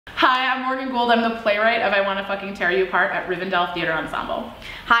Hi, I'm Morgan Gould. I'm the playwright of I Want to Fucking Tear You Apart at Rivendell Theatre Ensemble.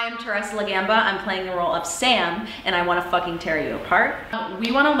 Hi, I'm Teresa Lagamba. I'm playing the role of Sam, and I Want to Fucking Tear You Apart.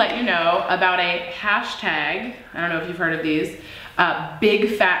 We want to let you know about a hashtag, I don't know if you've heard of these,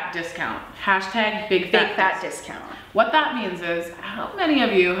 big fat discount. Hashtag big fat discount. What that means is, how many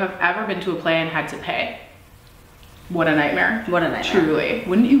of you have ever been to a play and had to pay? What a nightmare. What a nightmare. Truly.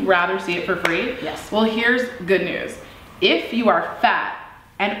 Wouldn't you rather see it for free? Yes. Well, here's good news. If you are fat,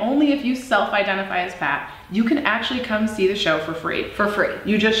 and only if you self-identify as fat, you can actually come see the show for free. For free.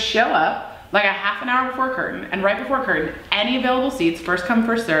 You just show up like a half an hour before curtain, and right before curtain, any available seats, first come,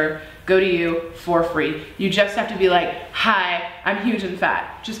 first serve, go to you for free. You just have to be like, hi, I'm huge and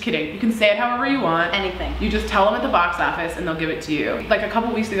fat. Just kidding. You can say it however you want. Anything. You just tell them at the box office and they'll give it to you. Like a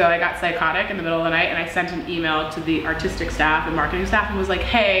couple weeks ago, I got psychotic in the middle of the night and I sent an email to the artistic staff and marketing staff and was like,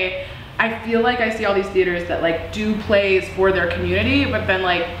 hey, I feel like I see all these theaters that like do plays for their community, but then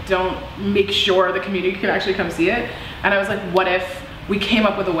like don't make sure the community can actually come see it. And I was like, what if we came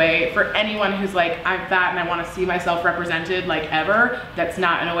up with a way for anyone who's like, I'm fat and I want to see myself represented like ever, that's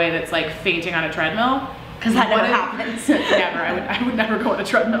not in a way that's like fainting on a treadmill. Because that never happens. Never, I would never go on a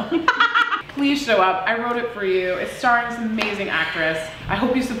treadmill. Please show up. I wrote it for you. It's starring this amazing actress. I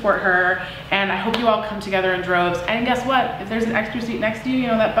hope you support her, and I hope you all come together in droves. And guess what? If there's an extra seat next to you, you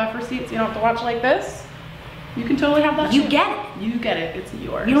know, that buffer seat, so you don't have to watch like this, you can totally have that. You too. get it. You get it. It's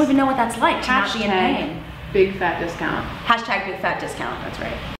yours. You don't even know what that's like to not be in Hashtag pain. big fat discount. Hashtag big fat discount. That's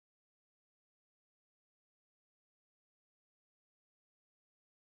right.